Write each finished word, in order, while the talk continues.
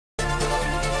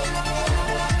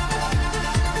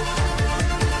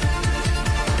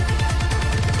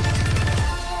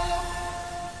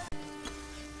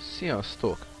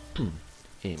Sziasztok!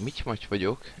 Én Mitty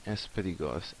vagyok, ez pedig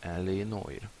az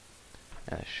Noire.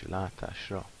 Első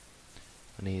látásra.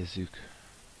 Nézzük.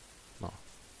 Na.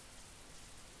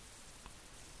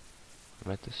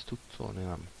 Mert ezt tudsz szólni,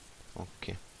 nem?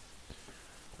 Oké.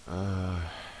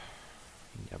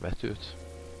 Mindjárt betűt.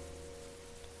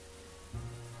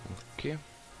 Oké.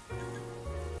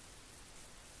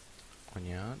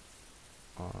 Anyád.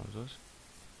 Azaz.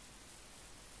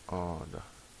 Oda.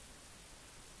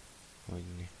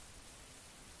 Hagyni.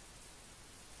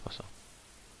 Fasza.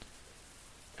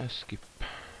 Skip.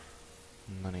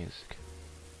 Na nézzük.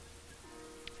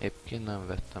 Éppként nem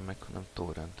vettem meg, hanem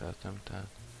torrenteltem,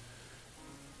 tehát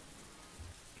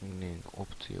még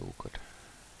opciókat.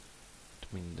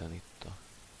 Minden itt a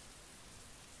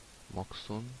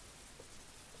maxon.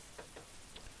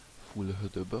 Full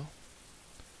hödöbe.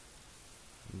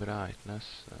 Brightness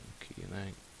nem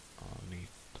kéne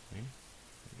állítani.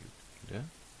 Ide.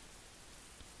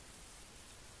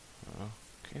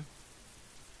 Oké.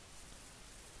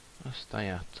 Aztán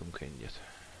játszunk egyet.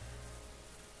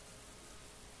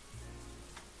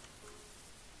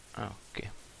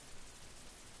 Oké.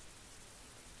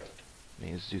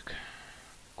 Nézzük.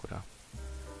 Akkora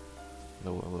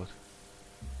dolgot.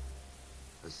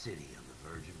 A city on the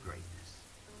verge of greatness.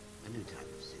 A new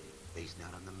type of city, based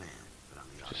not on the man, but on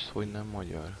the Ez hogy nem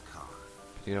magyar?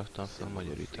 Pedig raktam fel a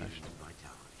magyarítást.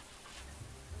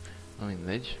 Na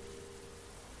mindegy.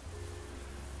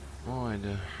 Majd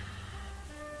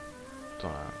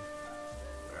talán.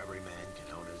 Where every man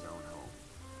can own his own home,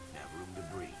 and have room to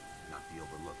breathe, and not be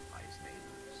overlooked by his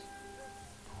neighbors.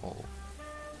 Ho.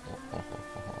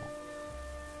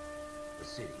 A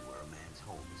city where a man's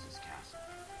home is his castle.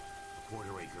 A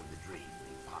quarter acre of the dream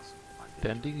made possible by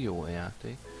Pedig jó a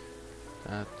játék.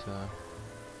 Tehát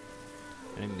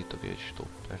indítok egy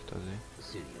stoppert azért. the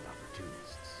city of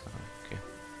opportunists. Oké.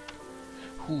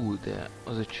 Hú, de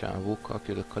az egy csávókkal,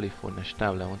 aki a kaliforniás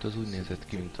táblán, az úgy nézett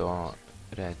ki, mint a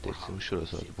Rejték című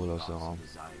sorozatból az a...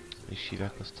 És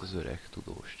hívják azt az öreg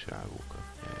tudós csávókat.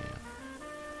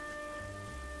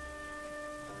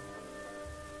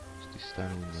 Ez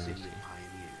tisztán úgy néz ki.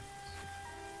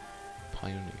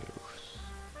 Pioneers.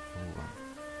 Hol van?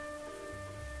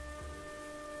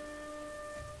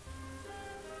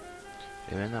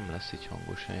 Éppen nem lesz így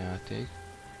hangos a játék.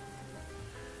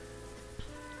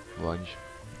 Vagy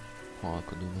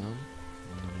halk a dumám.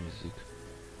 Na nézzük.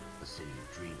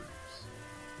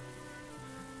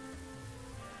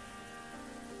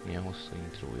 Milyen hosszú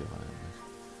intrója van ennek.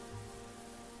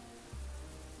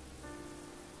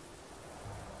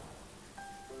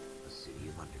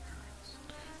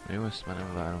 Na jó, ezt már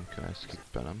nem várom ki, ezt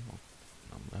skippelem.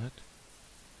 Nem lehet.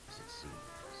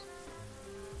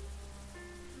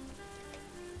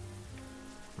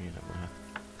 Miért nem lehet?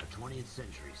 A 20th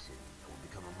century city that will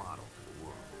become a model for the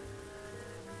world.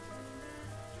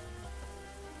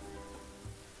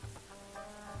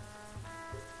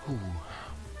 Hú.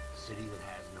 A city that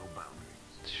has no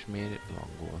boundaries. És miért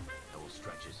langol? That will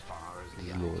stretch as far as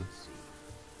the eye Lol. can see.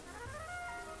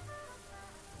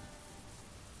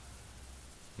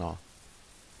 Na.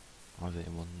 Azért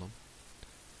mondom.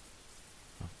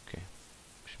 Oké.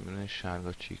 És miért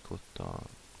sárga csík ott a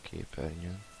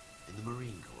képernyőn? In the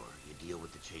Marine Corps, you deal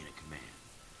with the chain of command.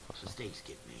 Fasza. Mistakes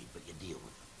get made, but you deal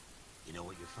with them. You know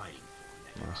what you're fighting for, and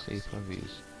that you're Na on the szép a same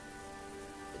víz. team.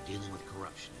 But dealing with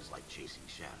corruption is like chasing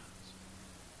shadows.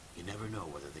 You never know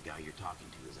whether the guy you're talking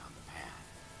to is on the path,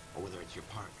 or whether it's your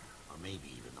partner, or maybe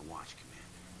even the watch commander.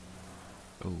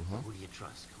 Who do you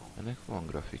trust, Cole? Ennek van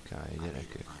grafikája, I made up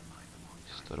gyerekek. my mind a long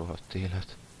time Ezt a rohadt élet.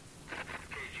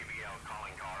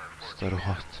 Ezt a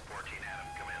rohadt.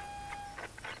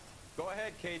 Go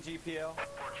ahead, KGPL.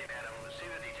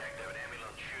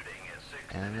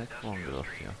 Ennek van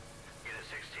grafja.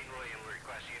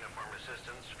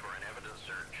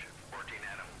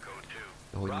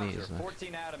 De hogy néznek?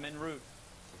 14 Adam en route.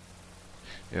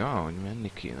 Ja, hogy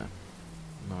menni kéne.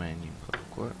 Na menjünk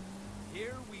akkor.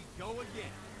 Here we go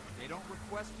again. They don't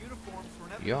request uniforms for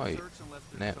an Jaj, evidence search unless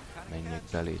ne there's some kind of menjek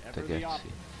catch. belé, te Ever the geci.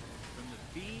 opposite. From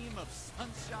the beam of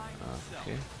sunshine itself.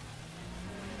 Oké.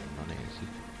 Na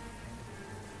nézzük.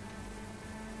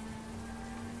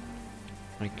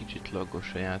 Egy kicsit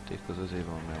laggos a játék, az azért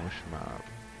van, mert most már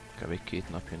kb. 2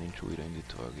 napja nincs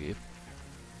újraindítva a gép.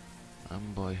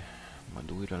 Nem baj,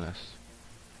 majd újra lesz.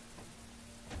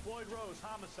 Floyd Rose,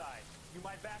 homicide. You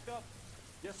might back up?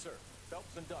 Yes, sir.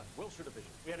 Phelps and Dunn, Wilshire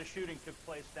Division. We had a shooting took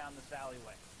place down this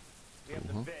alleyway. We have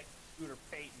the Vic, Scooter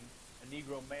Payton, a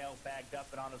Negro male bagged up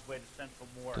and on his way to Central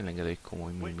Morgue. Tényleg elég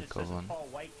komoly Witness mimika says a van. tall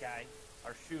white guy,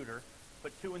 our shooter,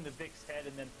 put 2 in the Vic's head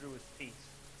and then threw his piece.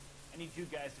 I need you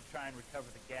guys to try and recover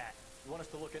the gat. You want us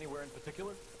to look anywhere in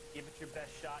particular? Give it your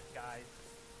best shot, guys.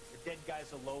 The dead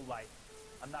guy's a lowlight.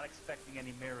 I'm not expecting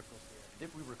any miracles here. Did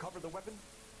we recover the weapon?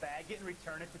 Bag it and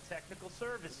return it to technical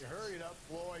services. Hurry it up,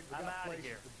 Floyd. We I'm got outta places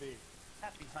here. to be.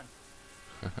 Happy hunting.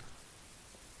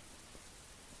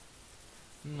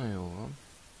 Na jó van.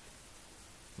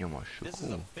 Nyomassuk. This is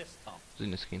a fist pump. Ez úgy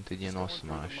néz ki, mint egy ilyen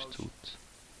aszmás cucc.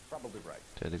 Probably right.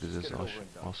 Tényleg ez Just az get it over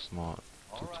and done. aszma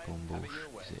cuccombós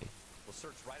izé. We'll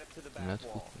search right up to the Nem lehet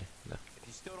back wall. futni? De. If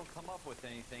you still don't come up with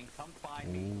anything, come find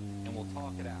me and we'll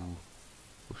talk it out.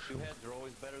 Two Fussunk. heads are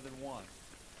always better than one.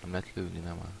 Nem lehet lőni,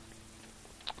 nem áll.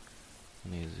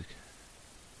 Nézzük.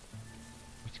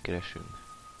 Mit keresünk?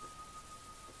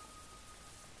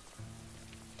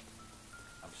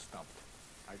 I'm stumped.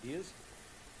 Ideas?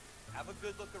 Have a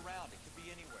good look around. It could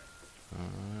be anywhere.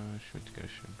 És mit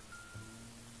keresünk?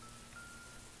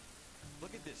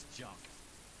 Look at this junk.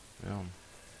 Jó.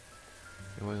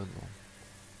 Jó bajod van.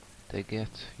 Te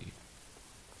geci.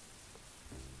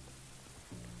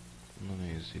 Na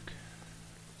nézzük.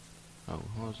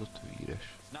 Az ott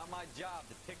víres. It's not my job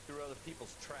to pick through other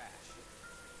people's trash.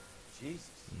 Jesus.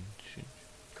 Nincs.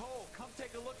 Cole, come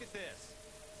take a look at this.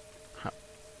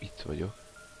 Itt vagyok.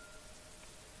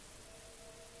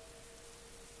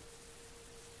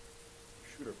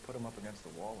 Shooter put him up against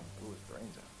the wall and blew his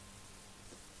brains out.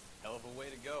 Hell of a way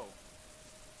to go.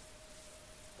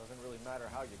 Doesn't really matter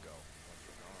how you go once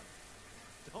you're gone.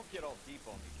 Don't get all deep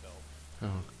on me, Phil.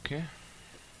 Oké.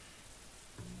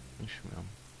 És mi van?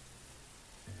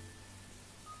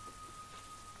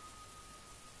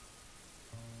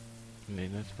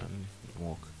 Még lehet venni?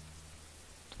 Mok.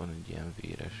 Ott van egy ilyen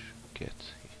véres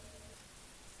keci.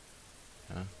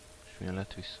 Ja. És milyen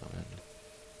lehet visszamenni?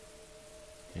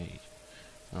 Így.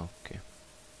 Oké.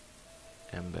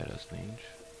 Ember az nincs.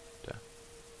 De.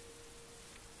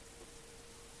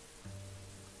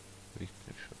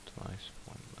 Victor shot twice,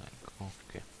 point blank.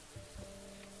 Oké.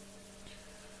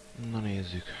 Na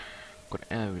nézzük. Akkor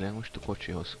elvileg most a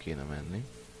kocsihoz kéne menni.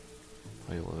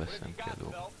 Ha jól veszem ki a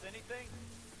dolgot.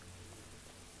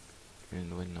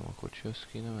 Vagy nem a kocsihoz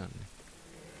kéne menni?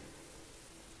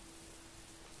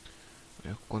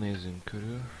 Akkor nézzünk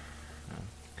körül.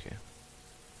 Oké.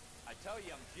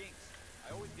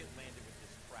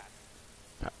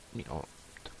 Hát mi a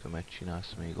tökömet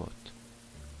csinálsz még ott?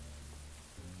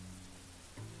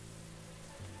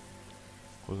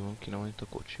 Hol van ki, nem itt a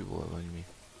kocsiból, vagy mi?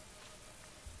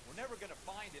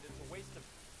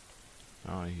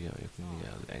 Hülye vagyok, mindig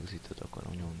az exitet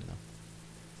akarom nyomni, nem?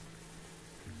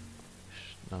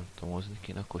 És nem tudom, hozni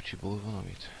kéne a kocsiból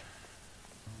valamit?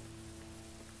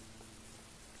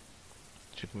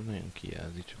 Csak nagyon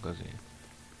kijelzi, csak azért.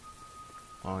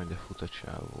 De fut a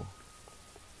csávó.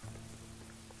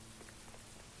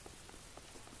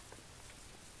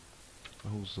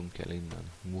 Húzzunk el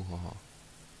innen, muhaha.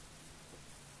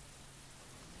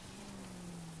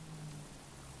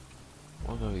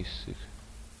 Oda visszük.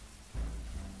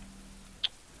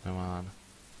 Nem áll.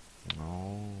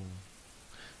 No.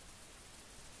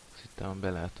 Azt hittem, be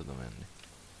lehet oda menni.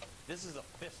 This is a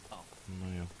fist pump.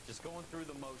 Na jó. Just going through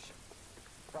the motion.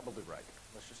 Probably right.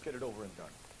 Let's just get it over and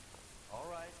done. All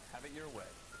right, have it your way.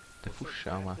 Te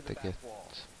fussál már, te get.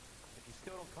 If you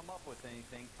still don't come up with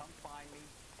anything, come find me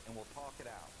and we'll talk it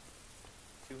out.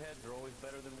 Two heads are always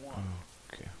better than one.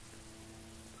 Oké.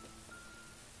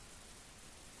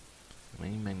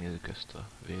 Megnézzük ezt a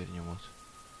vérnyomot.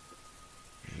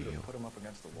 Shooter Jó. put him up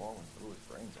against the wall and blew his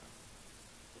brains out.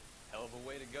 Hell of a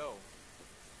way to go.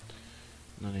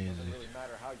 Na Doesn't nézzük. really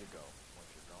matter how you go once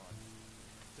you're gone.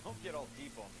 Don't get all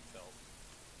deep on me, Phil.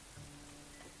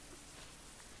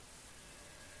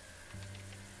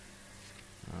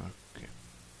 Oké.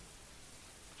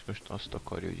 És most azt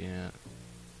akarja, hogy ilyen...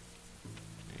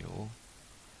 Jó.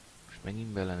 Most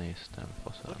megint belenéztem, Look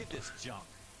at faszátos. this junk.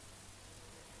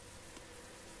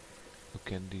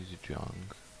 Look at this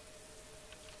junk.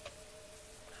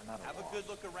 I'm at a Have a loss. good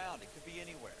look around. It could be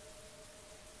anywhere.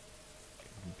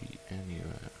 Be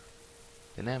anywhere.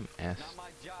 De nem ezt. Not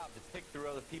my job to pick through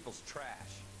other people's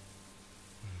trash.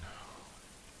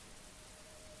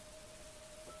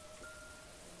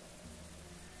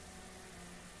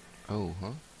 Oh,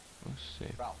 huh? That's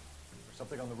szép. Ralph, there's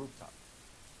something on the rooftop.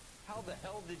 How the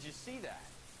hell did you see that?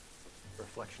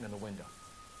 Reflection in the window.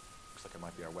 Looks like it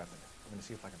might be our weapon. I'm gonna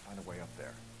see if I can find a way up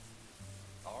there.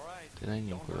 All right. Te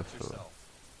menjünk Don't oda hurt föl. yourself.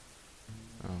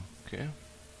 Oké.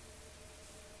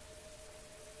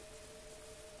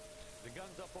 The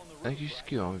gun's up on the roof, Egy is right?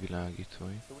 ki van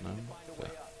világítva itt, So we need nem? to find a way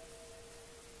De. up.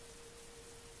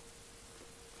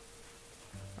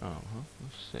 Aha,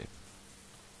 az szép.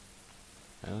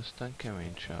 Ez aztán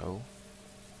kemény csávó.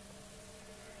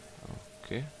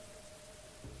 Oké.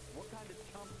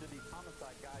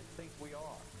 we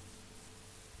are.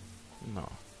 Na.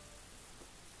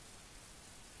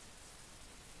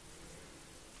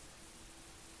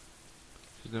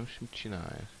 És nem is mit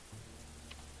csinálják?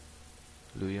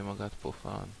 Lője magát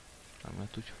pofán? Nem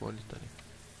lehet úgy fordítani?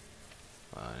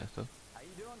 Várjátok. How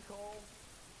you doing, Cole?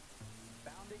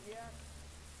 Found it yet?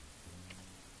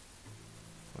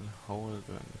 Well, hold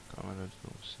when the camera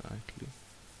zooms slightly.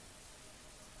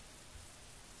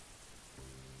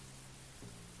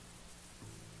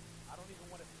 I don't even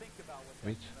want to think about what that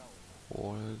Mit? smells.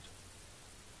 Hold.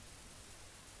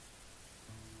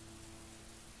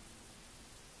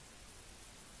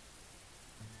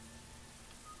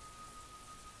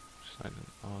 Silent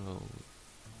allow.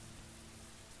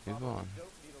 Mi Probably van?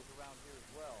 dope needles around here as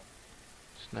well.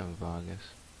 Ezt nem vág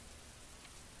ez.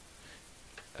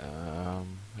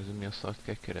 Ez mi a szart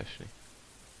kell keresni?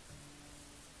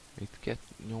 Itt kell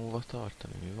nyomva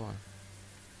tartani, mi van?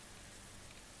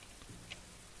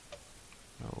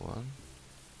 Jó van.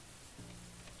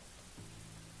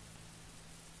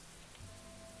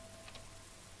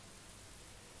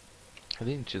 Hát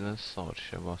nincs ezen szar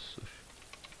se, basszus.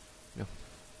 Jó.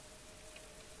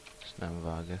 Ezt nem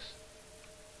vág ez.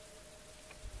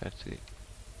 Percig.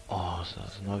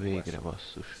 Azaz, na végre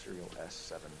basszus. Serial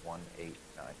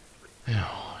S71893.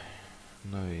 Jaj,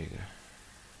 na végre.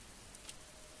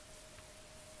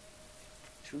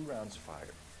 2 rounds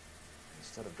fired.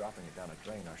 Instead of dropping it down a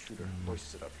drain, our shooter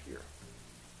hoists it up here.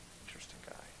 Interesting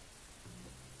guy.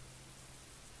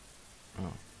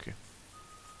 Oké.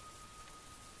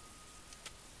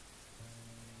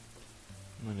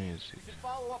 Na nézzük. We should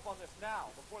follow up on this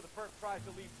now, before the perp tries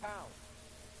to leave town.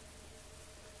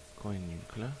 Akkor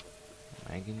menjünk le.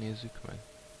 Megint nézzük meg.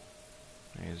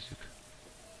 Nézzük.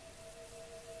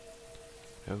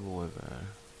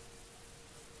 Revolver.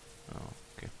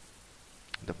 Oké.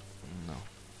 De... na.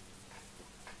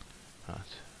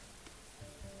 Hát.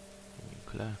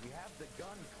 Menjünk le. We have the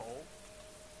gun, Cole.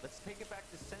 Let's take it back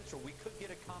to Central. We could get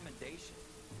a commendation.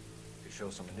 Could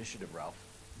show some initiative, Ralph.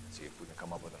 See if we can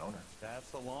come up with an owner. That's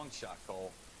the long shot,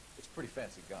 Cole. It's a pretty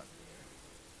fancy gun.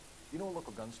 You know a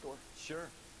local gun store? Sure.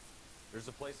 There's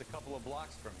a place a couple of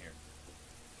blocks from here.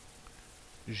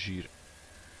 Zsír.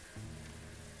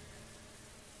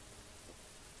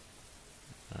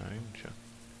 Nincs csak.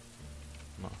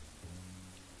 Na.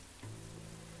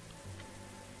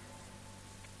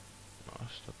 Na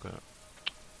azt akkor...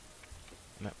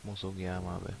 ne mozogjál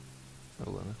már be.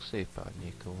 Jó, annak szép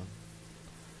árnyéka van.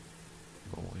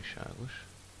 Komolyságos.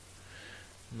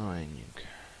 Na, menjünk.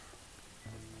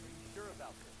 Sure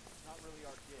about this. It's not really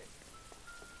our gig.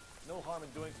 No harm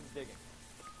in doing some digging.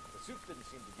 The suits didn't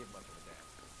seem to give much of a damn.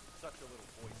 Such a little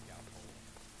Boy Scout, Cole.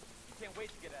 You can't wait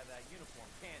to get out of that uniform,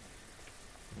 can you?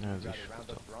 Ez Rather is round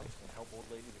futott. up drunks than help old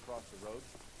ladies across the road.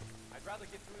 I'd rather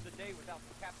get through the day without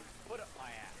the captain's foot up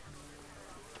my ass.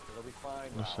 It'll be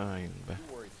fine, Na Ralph. szálljunk be. You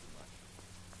worry too much.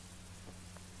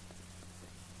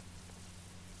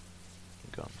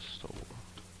 Gun store.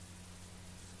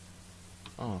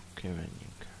 Oké,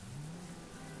 menjünk.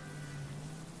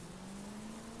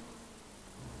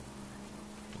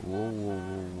 Wow.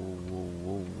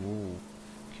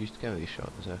 Kicsit kevés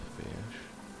az FPS.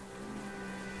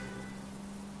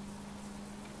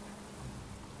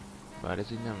 Bár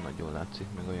ez így nem nagyon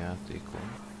látszik meg a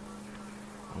játékon.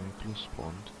 Ami plusz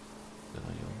pont. De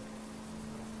nagyon.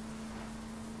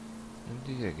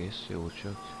 Mindig egész jó,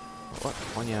 csak...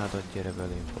 anyádat gyere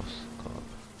belém, faszkal.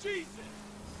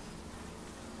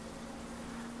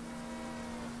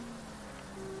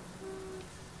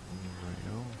 Na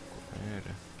jó, akkor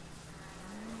erre.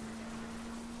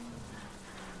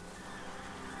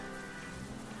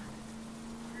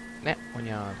 Ne,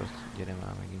 anyádat, gyere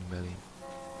már megint belém.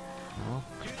 Na,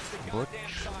 bocs.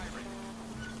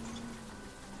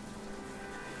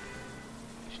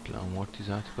 Kicsit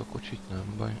leamortizáltuk a kocsit,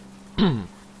 nem baj.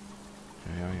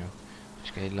 Jaj.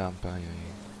 Csak egy lámpája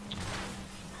ég.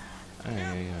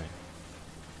 Ajajaj.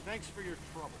 Thanks for your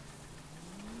trouble.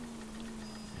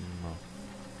 Na.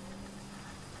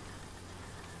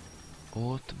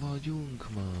 Ott vagyunk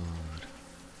már.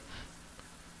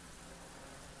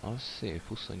 Az szép,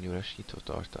 24 órás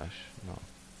nyitvatartás. Na.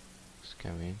 Ez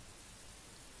kemény.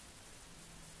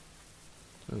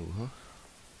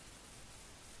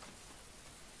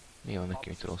 Mi van neki,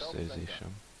 mint rossz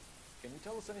érzésem? Can you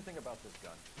tell us anything about this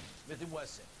gun? Smith &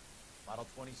 Wesson, Model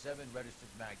 27,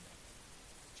 registered Magnum.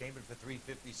 Chambered for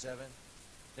 .357,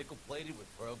 nickel-plated with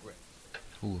pearl grips.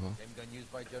 Same gun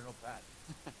used by General Patton.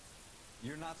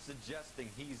 You're not suggesting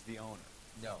he's the owner.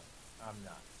 No, I'm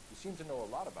not. You seem to know a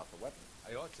lot about the weapon.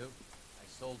 I ought to. I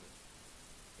sold it.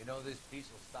 You know, this piece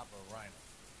will stop a rhino.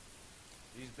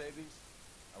 These babies,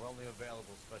 Our only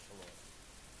available special order.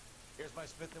 Here's my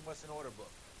Smith & Wesson order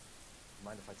book.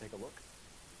 Mind if I take a look?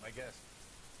 My guess.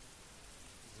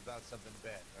 This is about something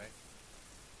bad, right?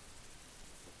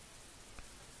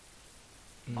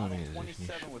 Na Model nézzük, 27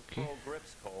 nyissuk with ki. pearl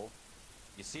grips, Cole.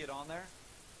 You see it on there?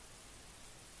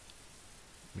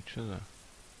 Micsoda?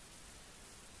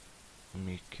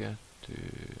 Ami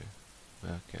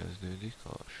 2-vel kezdődik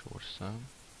a sorszám.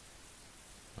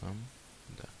 Nem,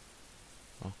 de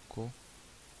akkor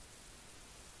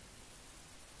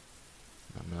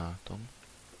nem látom.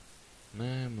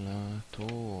 Nem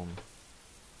látom.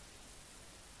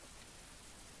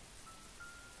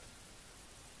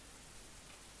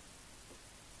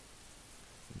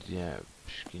 Ugye,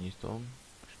 és kinyitom,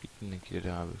 és itt mindenki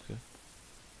rábökök.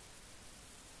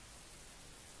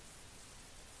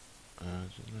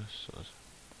 Ez lesz az.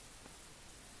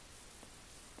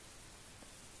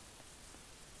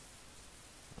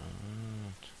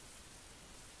 Hát.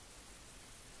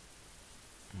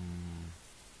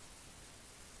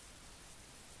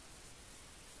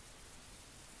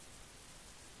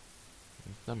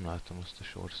 Itt nem látom azt a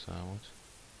sorszámot.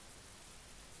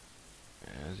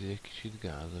 Ez egy kicsit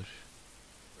gázos.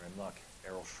 We're in luck.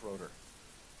 Errol Schroeder,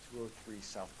 203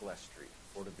 South Glass Street.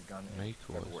 Ordered the gun in Melyik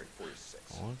volt? February 46.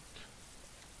 Ott.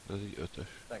 De ez egy 5-ös.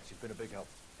 Thanks, you've been a big help.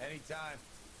 Anytime.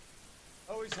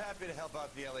 Always happy to help out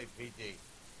the LAPD.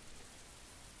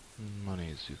 Na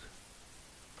nézzük.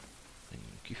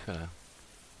 Menjünk kifele.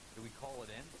 Do we call it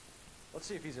in? Let's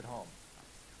see if he's at home.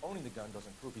 Owning the gun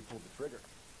doesn't prove he pulled the trigger.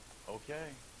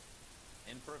 Okay.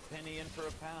 In for a penny, in for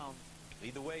a pound.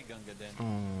 Lead the way, Gunga Den.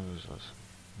 Az az.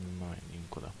 Na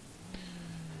menjünk oda.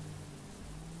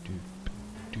 Düpp,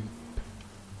 düpp.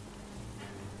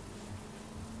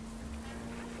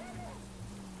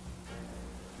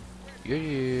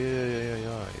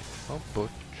 Jajjajjajjajjaj.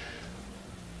 Hoppot.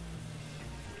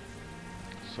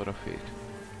 Szar a fék.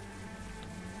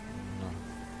 Na.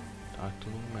 Át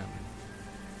tudunk menni.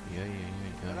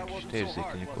 Jajjajjajjaj. Kicsit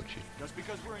érzékeny a kocsi. Just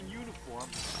because we're in uniform.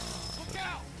 Look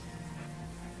out!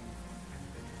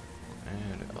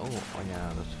 Erre. Ó,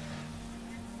 anyádat.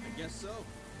 I guess so.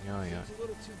 Jajjaj. Seems a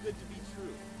little too good to be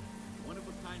true.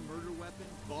 One-of-a-kind murder weapon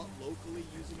bought locally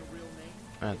using a real name.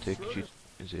 Hát egy kicsit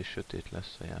ezért sötét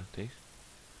lesz a játék.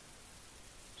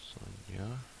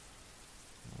 Szondja.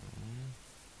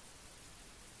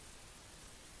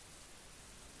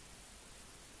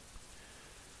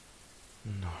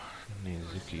 Na,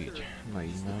 nézzük így. Na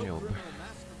így már jobb.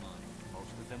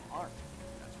 Most of them aren't.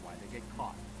 That's why they get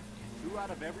caught. 2 out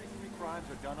of every 3 crimes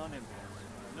are done on impulse.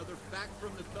 Another fact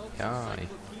from the Phelps Aye.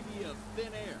 Encyclopedia of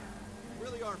Thin Air. You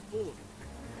really are full of it.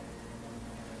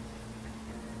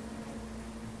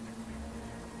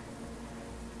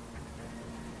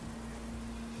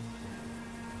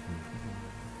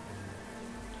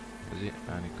 Ezért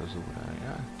állnik az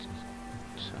óráját.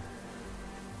 No.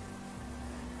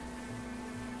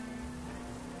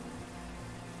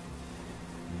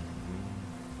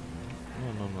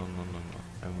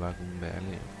 Nem vágunk be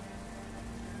elé.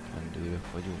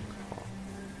 Rendőrök vagyunk. Ha.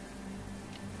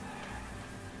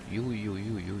 Júj.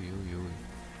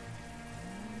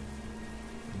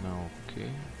 Na oké.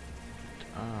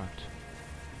 Itt át.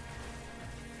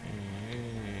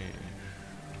 És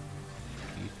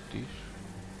itt is.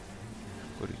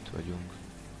 Akkor itt vagyunk.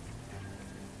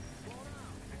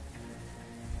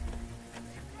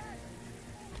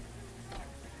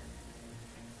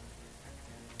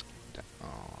 De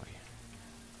aj.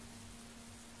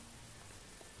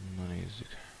 Na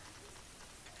nézzük.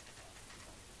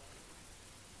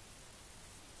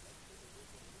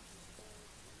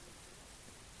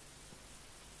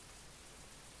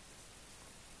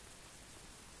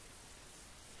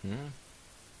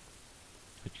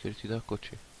 Hogy került ide a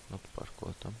kocsi? Ott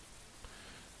parkoltam.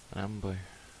 Nem baj.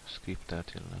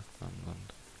 Skriptelt jönnek, nem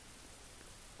gond.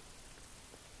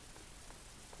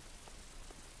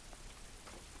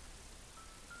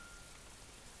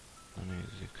 Na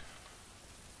nézzük.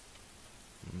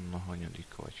 Na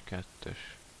hanyadik vagy? 2-es.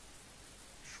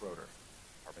 Schroeder,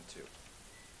 apartment 2.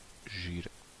 Zsír.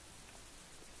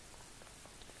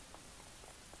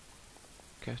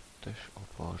 2-es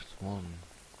apartman.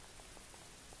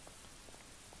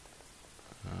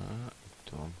 Itt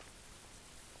van.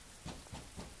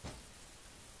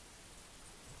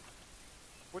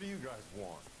 What do you guys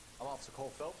want? I'm Officer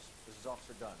Cole Phelps. This is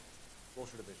Officer Dunn,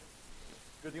 Wilshire Division.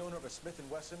 You're the owner of a Smith &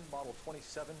 Wesson Model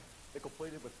 27,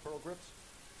 nickel-plated with pearl grips?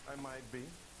 I might be.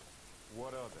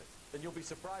 What of it? Then you'll be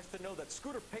surprised to know that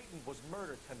Scooter Payton was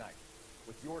murdered tonight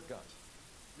with your gun.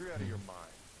 You're out of your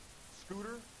mind.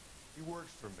 Scooter? He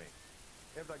works for me.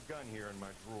 I have that gun here in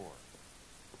my drawer.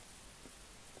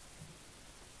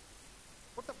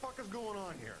 What the fuck is going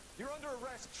on here? You're under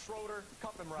arrest, Schroeder.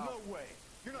 Cuff him, Ralph. No way.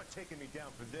 You're not taking me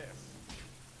down for this.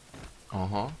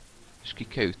 Aha. És ki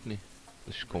kell ütni?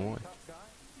 Ez is komoly.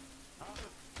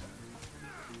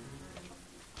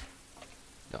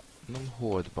 Ja, nem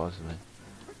hold, bazd meg.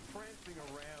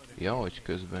 Ja, hogy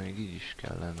közben még így is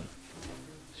kell lenni.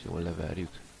 Ezt jól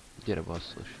leverjük. Gyere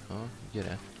basszus, ha?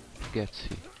 Gyere.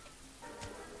 Geci.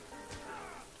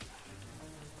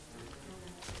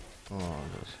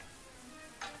 Az.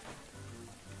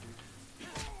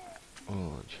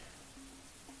 Úgy.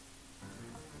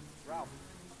 Ralph,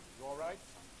 you all right?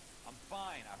 I'm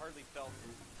fine. I hardly felt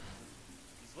it.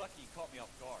 He's lucky he caught me off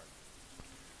guard.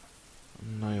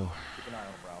 Na jó. Keep an eye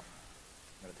on him, Ralph.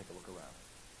 I'm gonna take a look around.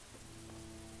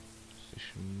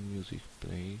 És music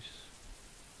plays.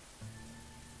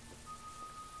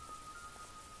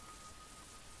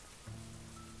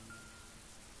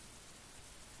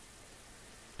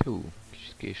 Hú,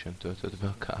 kicsit későn töltött be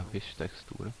a kávés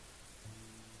textúra.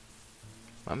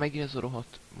 Már megint ez a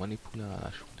rohadt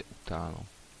manipulálás, de utálom.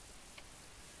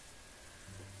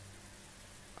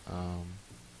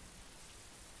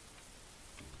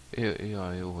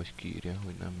 Ja, jó, hogy kiírja,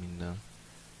 hogy nem minden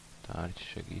tárgy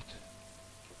segít.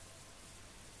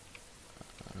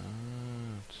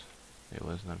 Hát, jó,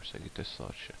 ez nem segít, ez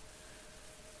szar se.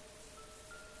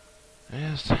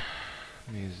 Ezt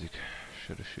nézzük,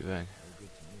 sörös üveg.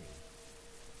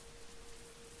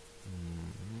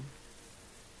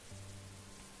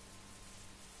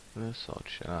 Szart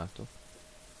se látok.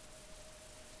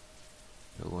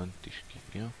 Jó, önt is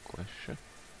kívja, akkor ez se.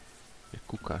 Egy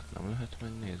kukát nem lehet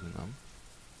megnézni, nem?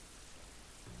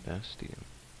 De ezt igen.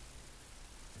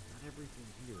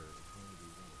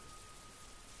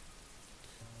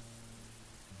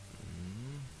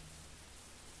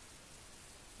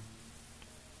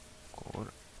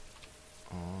 Akkor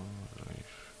arra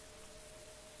is.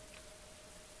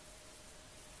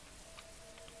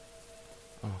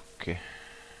 Oké.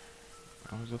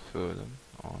 Az a földön,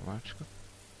 almácska.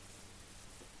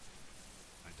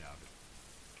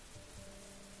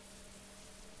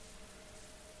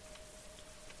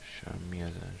 Semmi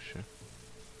ezen se.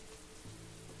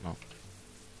 Na.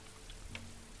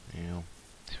 Jó.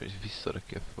 És hogy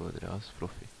visszaraki a földre, az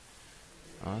profi.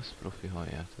 Az profi,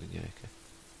 halljátok gyerekek.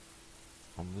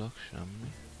 Ablak,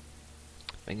 semmi.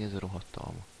 Megint ez a rohadt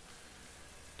alma.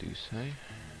 Tűzhely.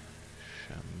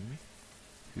 Semmi.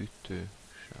 Hűtő,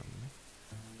 semmi.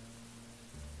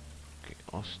 Oké,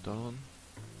 asztalon.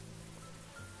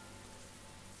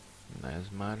 Na ez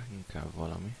már inkább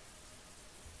valami.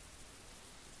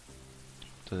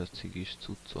 Ez a cigis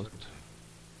cuccot.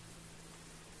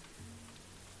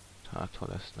 Hát ha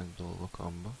lesznek dolgok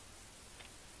amba.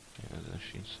 Ezen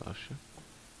sincs szar se.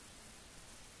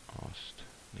 Azt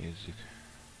nézzük.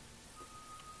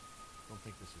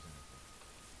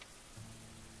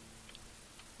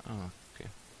 Oké.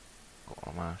 Akkor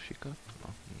a másikat.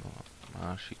 Na, a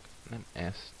másik. Nem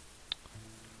ezt.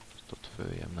 Ezt ott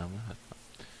följebb nem lehet.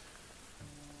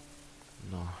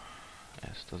 Na,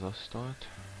 ezt az asztalt.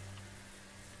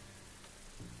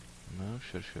 Na,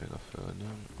 sörsőleg a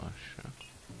földön, az se.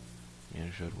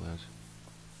 Milyen zsaru ez?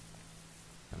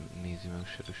 Nem nézi meg a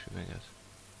sörös üveget.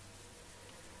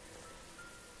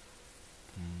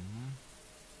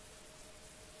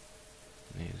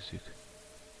 Nézzük.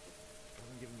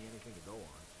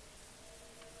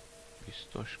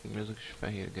 Biztos, mi az a kis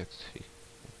fehér geci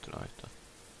ott rajta.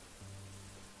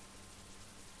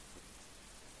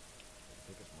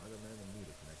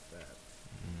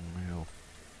 Jó.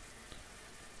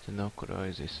 De akkor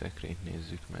a szekrényt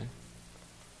nézzük meg.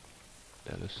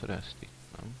 De először ezt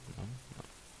itt. Nem.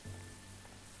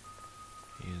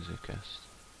 Nézzük ezt.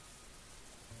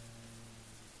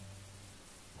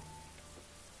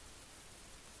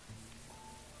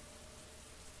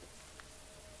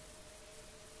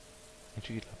 Csak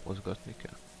itt lapozgatni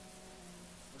kell.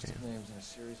 List of names in a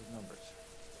series of numbers.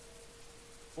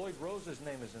 Floyd Rose's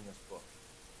name is in this book.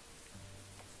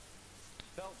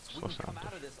 Phelps, we can come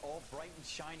out of this all bright and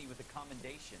shiny with a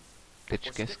commendation. Te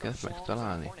csak ezt kell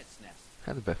megtalálni?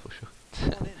 Hát befosok.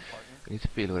 Itt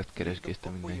fél órát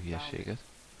keresgéltem minden hülyeséget.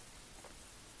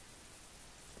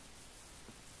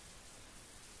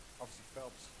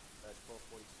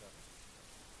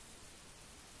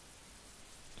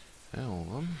 Jó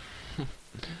van.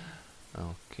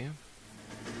 Oké.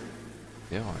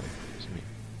 Jaj, ez mi?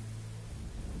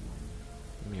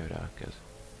 Mi a rákez?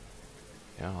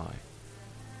 Jaj.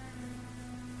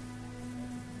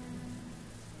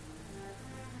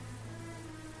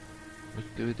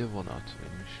 Hogy küld a vonat?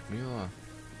 Mi van?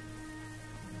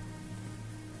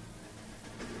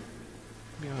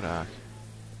 Mi a rák?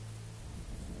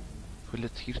 Hogy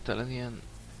lett hirtelen ilyen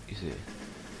izé.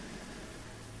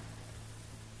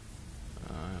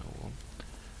 Jó.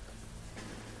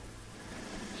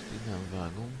 Ezt így nem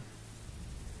vágom.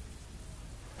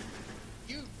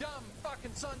 You dumb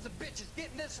fucking sons of bitches, get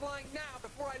in this line now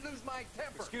before I lose my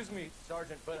temper. Excuse me,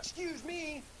 Sergeant, but... Excuse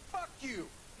me? Fuck you.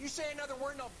 You say another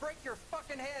word and I'll break your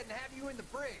fucking head and have you in the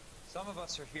brig. Some of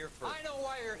us are here for... I know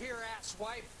why you're here,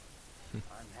 asswipe.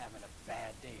 I'm having a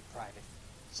bad day, Private.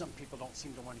 Some people don't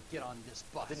seem to want to get on this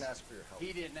bus. Didn't ask for your help.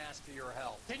 He didn't ask for your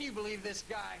help. Can you believe this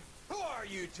guy? Who are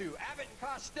you two? Abbott and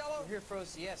Costello? We're here for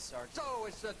OCS, Sergeant. So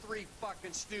it's the three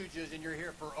fucking stooges and you're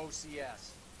here for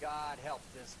OCS. God help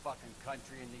this fucking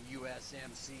country and the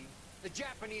USMC. The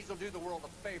Japanese will do the world a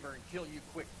favor and kill you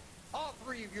quickly. All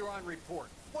three of you are on report.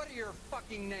 What are your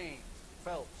fucking names?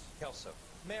 Phelps, Kelso.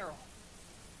 Merrill.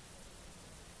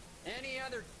 Any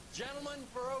other gentlemen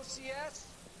for OCS?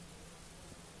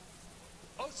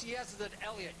 OCS is at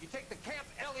Elliott. You take the Camp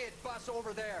Elliott bus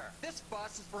over there. This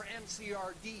bus is for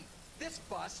MCRD. This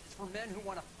bus is for men who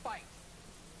want to fight.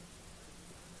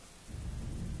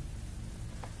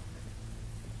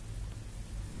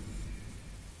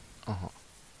 Aha.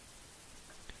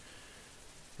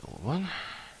 Jó van.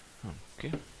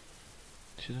 Oké.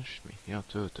 És ez most mi? Ja,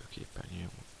 töltőképernyő. Jó.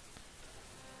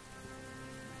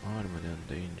 Armed and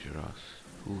Dangerous.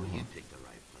 Well, you picked the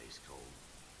right place, Cole.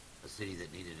 A city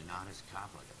that needed an honest cop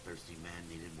like a thirsty man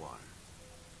needed water.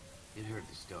 You'd heard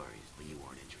the stories, but you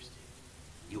weren't interested.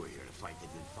 You were here to fight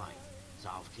the good fight,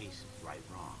 solve cases, right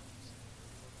wrongs.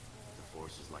 The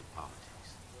force is like politics.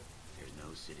 There's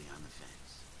no sitting on the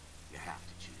fence. You have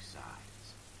to choose sides.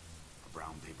 A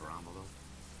brown paper envelope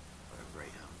or a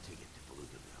Greyhound ticket to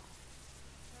Palookaville.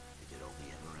 It could only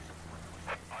ever end one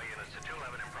way. All units to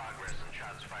 211 in progress and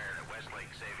shots fired at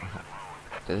Westlake Savings and Loan.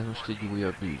 Tehát ez most egy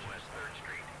újabb ügy. West 3rd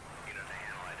Street. Unit to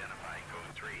handle identify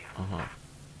code 3. Aha.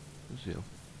 Ez jó.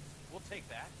 We'll take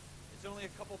that. It's only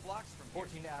a couple blocks from here.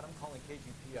 14 Adam calling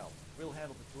KGPL. We'll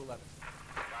handle the 211.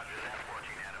 Roger that,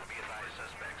 14 Adam. Be advised,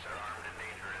 suspects are armed and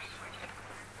dangerous.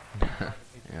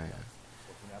 Ja, ja.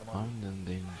 14 Adam on. Armed and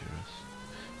Dangerous.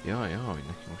 Ja, ja, hogy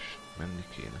neki most menni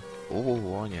kéne.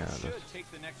 Ó, anyádat. Should take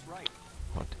the next right.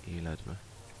 6 életbe.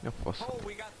 Ja, faszom. Oh,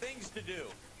 we got things to do.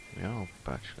 Ja,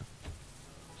 hoppácska.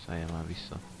 Szálljál már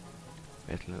vissza.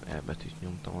 Véletlenül elbetűt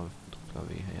nyomtam a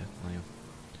W helyett. Na jó.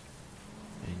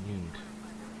 Menjünk.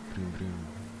 Brüm brüm.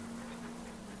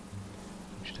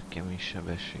 Most a kemény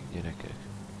sebesség, gyerekek.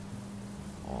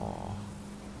 Oh.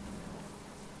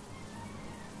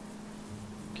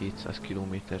 200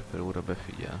 km/h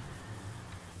befigyel.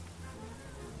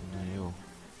 Na jó.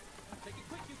 Take it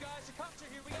quick, you guys. The cops are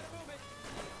here. We gotta move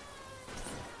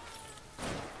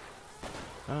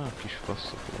it. Kis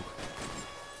faszopók.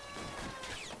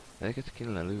 Ezeket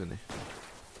kéne lelőni.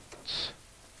 Csz.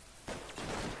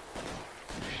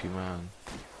 Simán.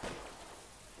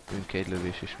 Ünk egy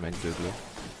lövés és megdöglő.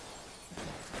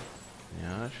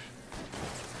 Nyás.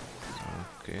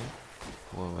 Oké.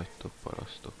 Hol vagytok,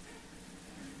 parasztok?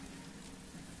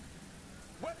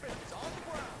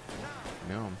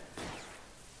 Nyom.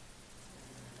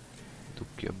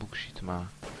 Dugd ki a buksit már.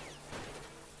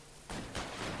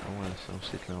 Hol lesz, a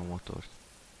szétlem a motort.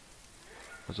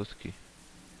 Hozott ki?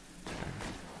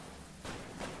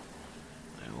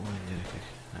 Jó, gyerekek,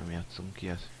 nem játszunk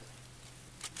ilyet.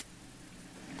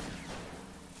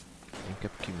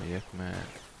 Inkább kimegyek,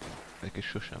 mert ezeket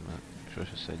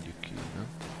sose szedjük ki, nem?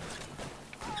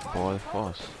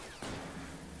 Balfasz.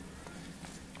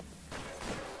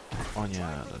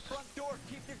 Anyádat.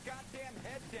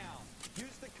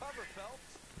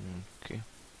 Oké.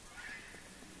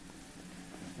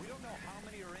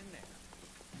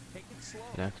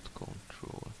 Left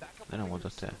control. De nem oda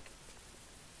te.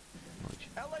 Hogy?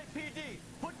 LAPD,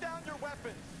 put down your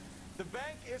weapons. The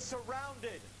bank is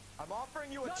surrounded. I'm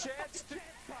offering you a chance to...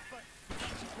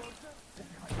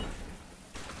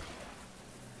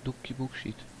 Dugd ki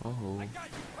buksit. Oh.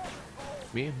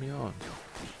 Mi van?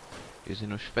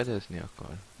 Kézinos fedezni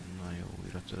akar. Na jó,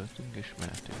 újra töltünk és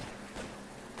mehetünk.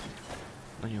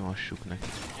 Na nyomassuk neki.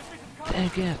 Te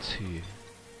geci!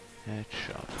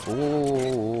 Headshot.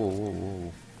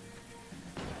 Oh.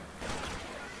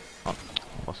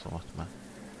 Faszomat már.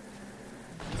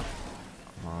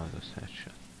 Az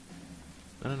headshot.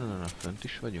 Na, fönt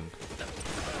is vagyunk.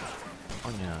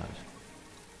 Anyád.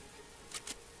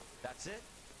 That's it?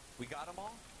 We got them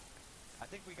all? I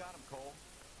think we got them, Cole.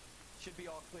 Should be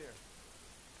all clear.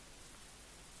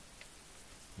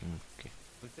 Okay.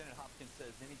 Lieutenant Hopkins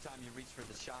says anytime you reach for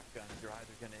the shotguns, you're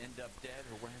either going to end up dead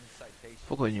or wearing a citation.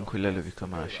 Fogadjunk, hogy lelövik a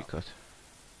másikat.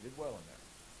 Did well in there.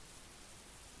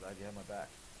 Glad you had my back.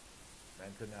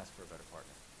 Man couldn't ask for a better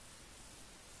partner.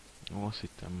 Ó, azt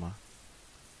hittem már.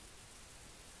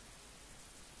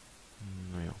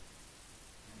 Na jó.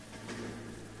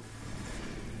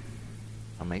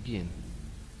 Ha megint?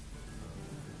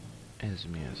 Ez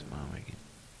mi ez már megint?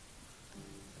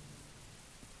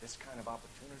 This kind of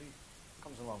opportunity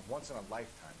comes along once in a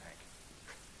lifetime, Hank.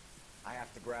 I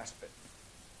have to grasp it.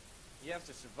 You have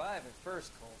to survive at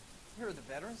first, Cole. You're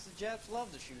the veterans. The Japs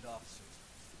love to shoot officers.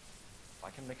 If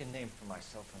I can make a name for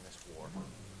myself in this war,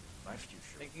 my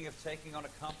future. Thinking of taking on a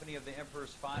company of the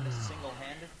Emperor's finest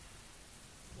single-handed?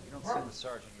 You don't seem the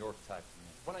Sergeant York type to me.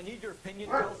 When I need your opinion,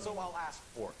 Kelso, I'll ask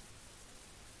for it.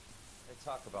 They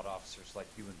talk about officers like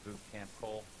you in boot camp,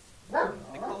 Cole.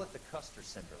 They call it the Custer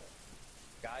syndrome.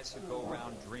 Guys who go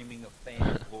around dreaming of fame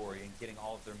and glory and getting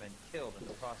all of their men killed in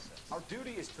the process. Our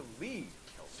duty is to lead,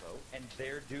 Kelso. And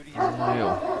their duty is to Na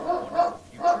jó. build a wonderful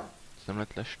future. Ezt nem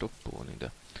lehet lestoppolni,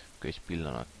 de akkor egy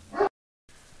pillanat.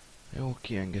 Jó,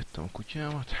 kiengedtem a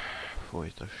kutyámat.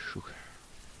 Folytassuk.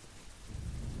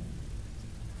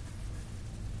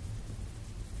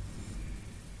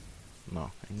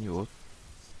 Na, ennyi volt.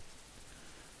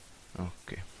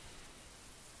 Oké.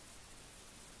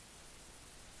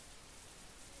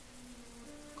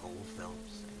 Cole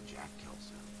Phelps and Jack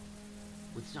Kelso.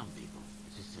 With some people,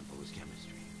 it's as simple as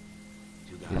chemistry.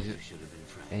 Two guys who should have been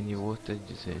friends. Ennyi volt egy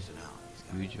Personalities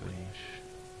got ügyölés.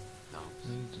 Phelps,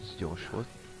 Ez gyors volt.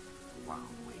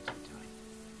 wound way too tight.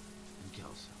 And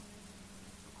Kelso,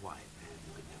 a quiet man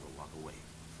who could never walk away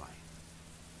from a fight.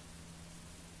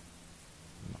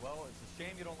 Well, it's a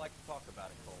shame you don't like to talk about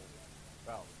it, Cole.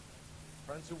 Well,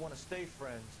 friends who want to stay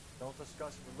friends don't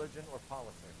discuss religion or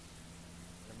politics.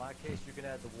 In my case, you can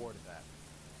add the war to that.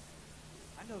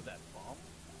 I know that bum.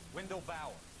 Wendell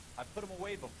Bauer. I put him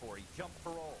away before. He jumped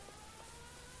parole.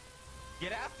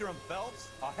 Get after him, Phelps.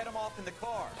 I'll head him off in the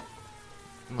car.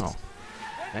 No.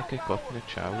 Meg kell kapni a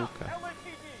csávókát.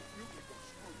 LAPD, you can go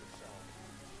screw yourself.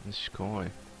 Ez is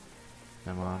komoly.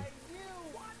 Nem áll.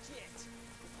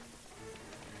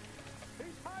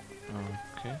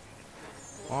 Oké.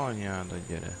 Anyád a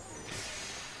gyere.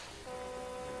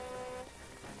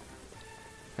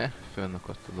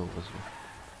 Fönnakadt a dolgozó.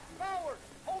 Howard,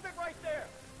 hold it right there.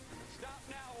 Stop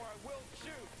now or I will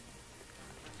shoot.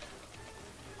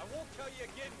 I won't tell you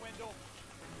again, Wendell.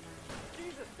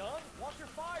 Jesus, Dunn, watch your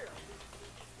fire.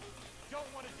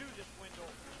 Don't want to do this,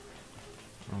 Wendell.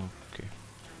 Oké.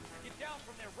 Get down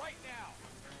from there right now.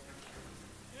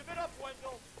 Give it up,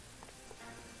 Wendell.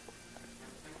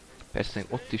 Persze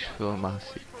ott is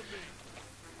fölmászik.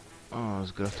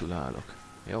 Az gratulálok.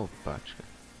 Jó pácska.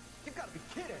 You gotta be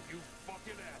kidding. You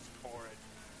fucking asked for it.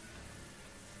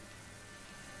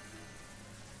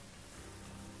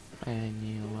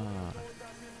 Ennyi már.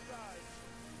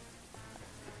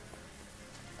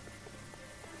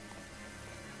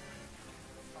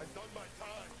 I've done my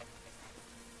time.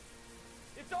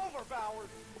 It's over, Bowers.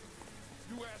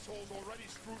 You assholes already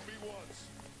screwed me once.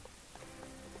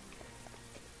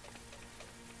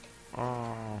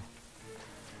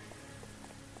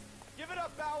 Give it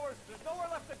up, Bowers. There's nowhere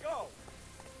left to go.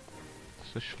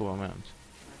 Ez hova ment?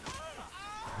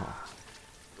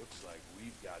 Looks like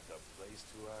we've got the place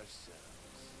to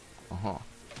ourselves. Aha.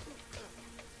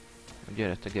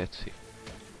 Gyere te geci.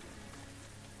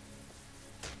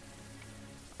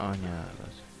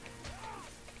 Anyádat.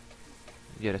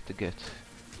 Gyere te geci.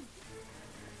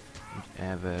 Úgy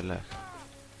elverlek.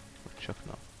 Vagy csak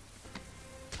na.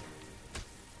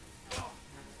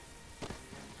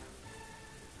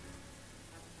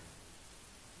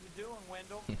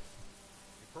 Wendell.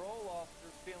 Your parole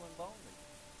officer's feeling lonely.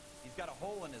 He's got a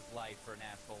hole in his life for an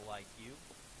asshole like you.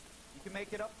 You can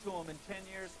make it up to him in 10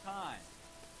 years' time.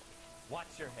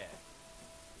 Watch your head.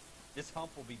 This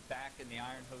hump will be back in the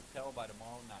Iron Hotel by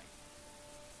tomorrow night.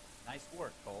 Nice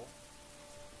work, Cole.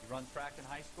 You run track in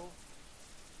high school?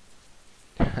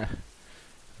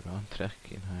 Run track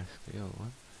in high school, jó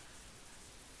van.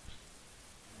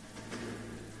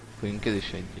 Akkor ez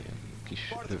is egy ilyen kis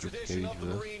rövidke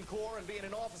ügyből.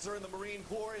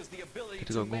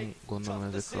 Tehát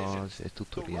gondolom ezek az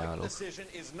tutoriálok.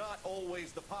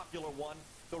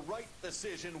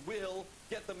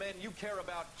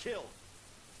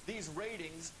 These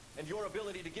ratings and your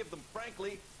ability to give them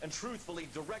frankly and truthfully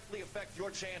directly affect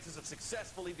your chances of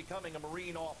successfully becoming a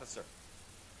Marine officer.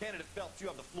 Candidate Phelps, you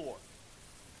have the floor.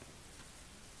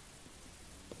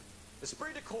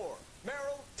 Esprit de Corps,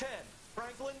 Merrill, 10.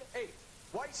 Franklin, 8.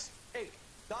 Weiss, 8.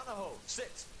 Donahoe,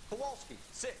 6. Kowalski,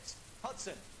 6.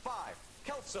 Hudson, 5.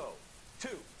 Kelso, 2.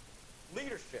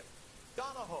 Leadership,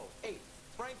 Donahoe, 8.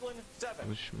 Franklin,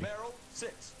 7. Merrill,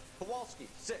 6. Kowalski,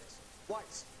 6.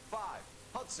 Weiss, 5.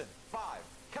 Hudson, 5.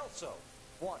 Kelso,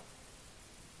 1.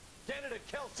 Candidate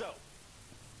Kelso.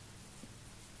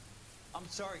 I'm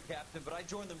sorry, Captain, but I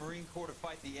joined the Marine Corps to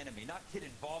fight the enemy, not get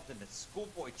involved in this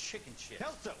schoolboy chicken shit.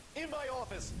 Kelso, in my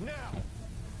office, now!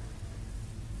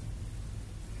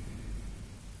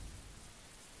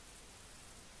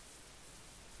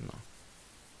 Na.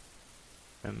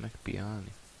 Mennek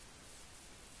piálni.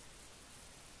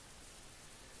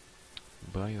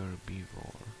 Buyer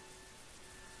Beaver.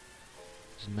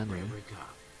 Ez For menő. every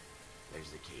cop, there's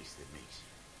the case that makes you.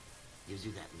 Gives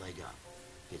you that leg up.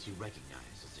 Gets you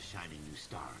recognized as the shining new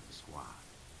star in the squad.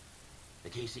 The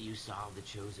case that you solve that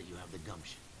shows that you have the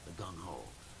gumption, the gung-ho,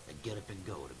 the get up and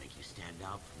go to make you stand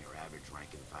out from your average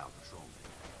rank-and-file patrolman.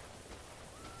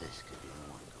 This could be the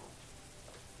one goal.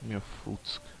 Mi a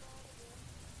fuck?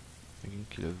 Megint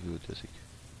kilövüldözik.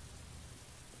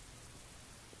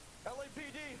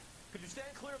 LAPD, could you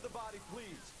stand clear of the body,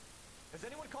 please? Has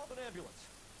anyone called an ambulance?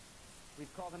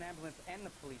 We've called an ambulance and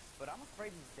the police, but I'm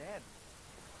afraid he's dead.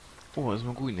 Ó, ez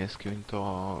meg úgy néz ki, mint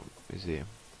a...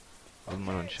 az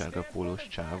narancssárga pólós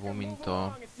csávó, mint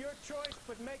a...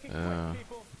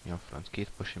 mi a franc? Két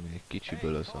pasi, még egy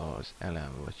kicsiből az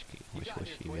elem, vagy ki, vagy hogy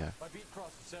hívják.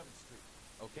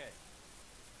 Okay.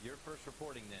 You're first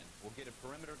reporting then. We'll get a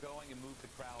perimeter going and move the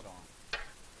crowd on.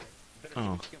 Better see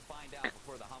what you can find out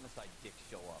before the homicide dicks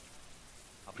show up.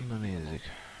 Na nézzük.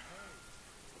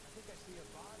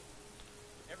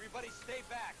 Everybody stay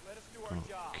back. Let us do our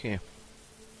job. Oké.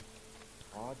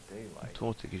 Broad daylight. Itt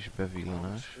volt egy kis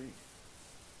bevillanás.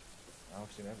 Now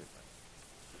I've seen everything.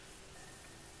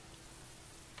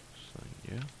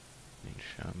 Mondja. Nincs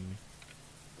semmi.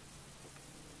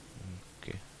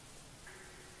 Oké.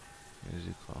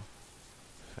 Nézzük a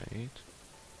fejét.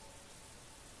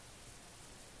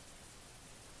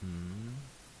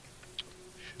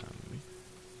 Semmi.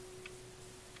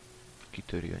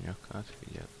 Kitöri a nyakát,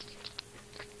 figyelj.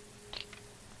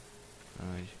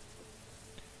 Úgy.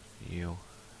 Jó.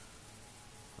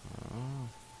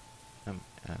 Nem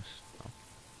ezt.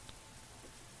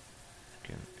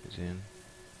 Igen, ezén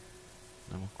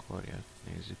nem akarják.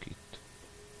 Nézzük itt.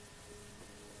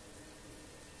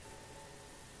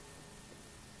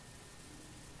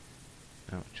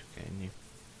 Nem, csak ennyi.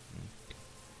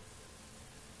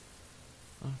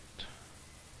 Ott.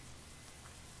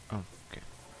 Oké.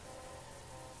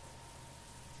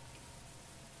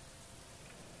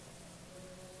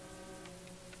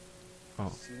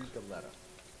 Galetta.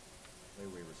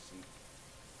 Layaway receipt.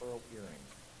 Pearl earrings.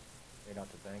 Made out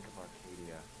to Bank of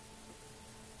Arcadia.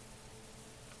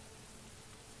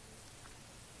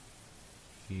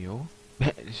 Jó.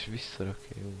 És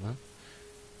visszarakja, jó van.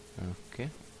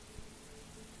 Oké.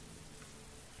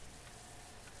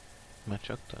 Már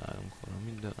csak találunk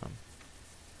valamit, de nem.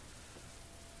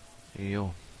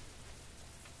 Jó.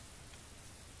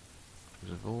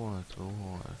 Ez volt.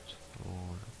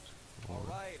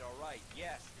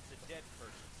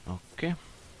 Oké.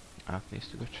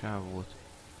 Átnéztük a csávót.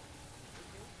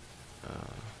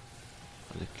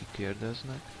 Azért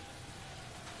kikérdeznek.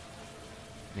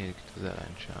 Nézzük itt az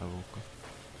ellencsávókat.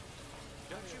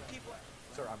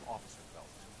 Sir, I'm Officer Phelps.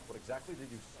 What exactly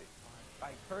did you see?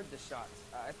 I heard the shots.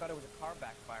 I thought it was a car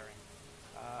backfiring.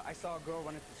 I saw a girl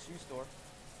run into the shoe store.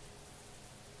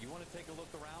 You want to take a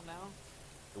look around now?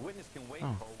 The witness can wait,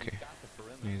 Cole. Oké. We've got the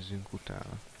perimeter. Nézzünk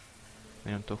utána.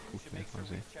 Nem tudok futni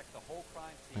azért.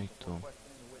 Na itt tudom.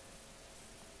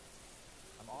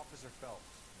 I'm Officer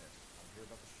Phelps, miss. I'm here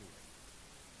about the shooting.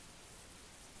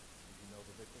 Did you know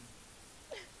the victim?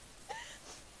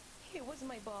 He was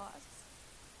my boss.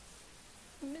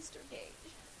 Mr. Gage.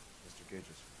 Mr.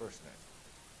 Gage's first name.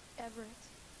 Everett.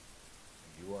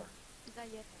 And you are?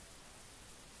 Galleta.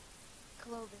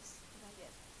 Clovis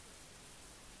Galleta.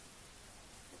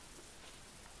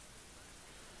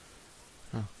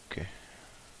 Oké.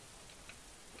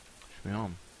 És mi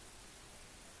van?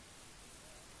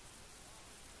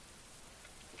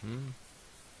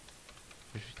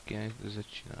 És itt kéne ezzel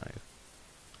csináljuk.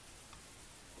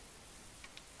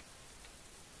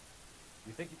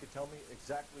 You think you could tell me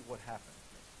exactly what happened?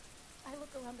 I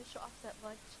look around the shops at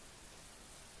lunch.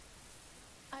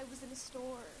 I was in a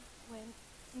store when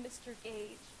Mr.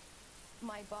 Gage,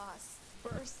 my boss,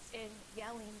 bursts in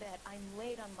yelling that I'm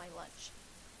late on my lunch.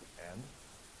 And?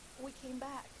 We came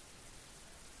back.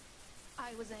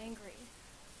 I was angry.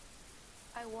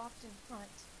 I walked in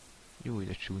front. Jó,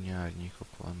 ide csúnya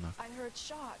árnyékok vannak. I heard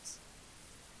shots.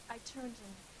 I turned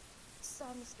and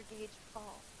saw Mr. Gage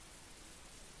fall.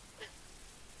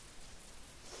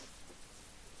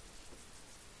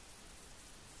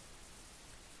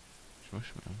 És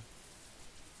most mi?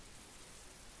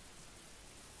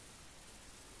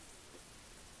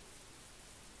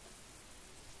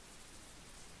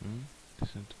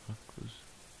 Doesn't focus.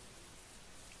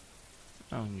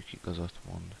 mondjuk igazat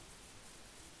mond.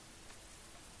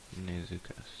 Nézzük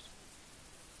ezt.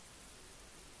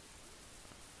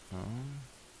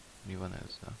 Mi van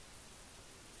ezzel?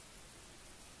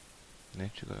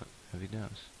 Nézd csak a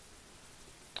evidence.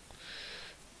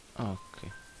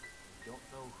 Okay. Don't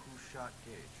know who shot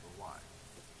Gage or why.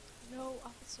 No,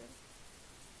 officer.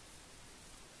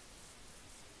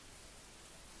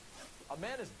 A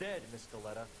man is dead, Miss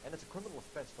Galetta, and it's a criminal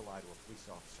offense to lie to a police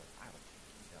officer. I would take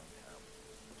you downtown.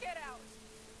 Get out!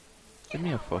 De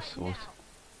mi a fasz volt?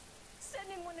 Send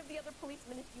in one of the other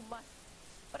policemen if you must,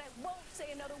 but I won't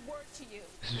say another word to you.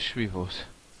 Ez is mi volt?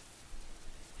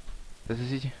 Tehát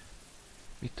ez így...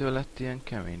 Mitől lett ilyen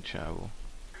kemény csávó?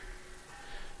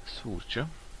 Ez furcsa.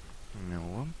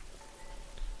 Jó van.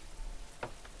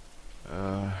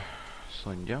 Azt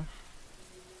mondja,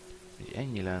 hogy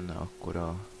ennyi lenne akkor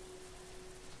a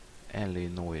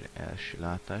Noire első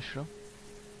látásra.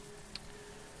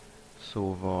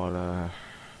 Szóval,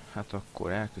 hát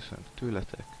akkor elköszönök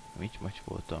tőletek, Mitty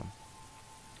voltam.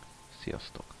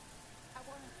 Sziasztok!